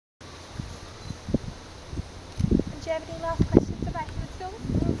you have any last questions about him at all?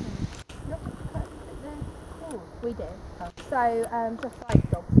 Oh, we do. So, just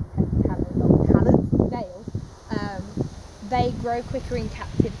like dogs tend to have a lot of talons, nails, they grow quicker in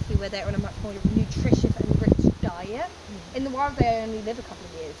captivity where they're on a much more nutritious and rich diet. In the wild, they only live a couple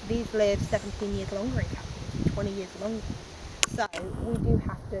of years. These live 17 years longer in captivity, 20 years longer. So we do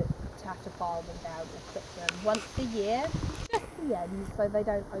have to file them down and clip them once a year, just the ends, so they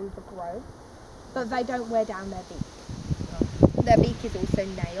don't overgrow. But they don't wear down their beak. Their beak is also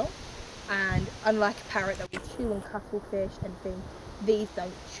nail, and unlike a parrot that will chew on cuttlefish and things, these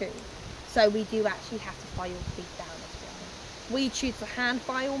don't chew. So we do actually have to file the beak down as well. We choose the hand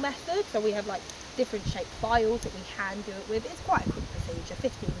file method, so we have like different shaped files that we hand do it with. It's quite a quick procedure,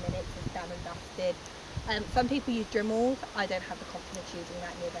 15 minutes, it's done and dusted. Some people use Dremels. I don't have the confidence using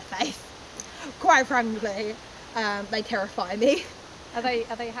that near their face. Quite frankly, they terrify me. Are they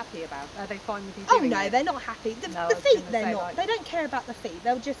happy about it? Are they fine with you Oh doing no, it? they're not happy. The No, feet, they're say, not. like... They don't care about the feet.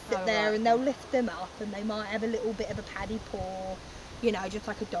 They'll just sit there right, and they'll lift them up, and they might have a little bit of a paddy paw, you know, just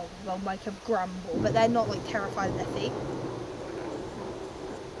like a dog. They'll make a grumble, but they're not like terrified of their feet.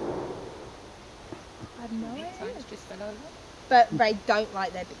 I have no idea. Just fell over. But they don't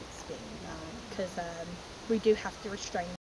like their beaks being because we do have to restrain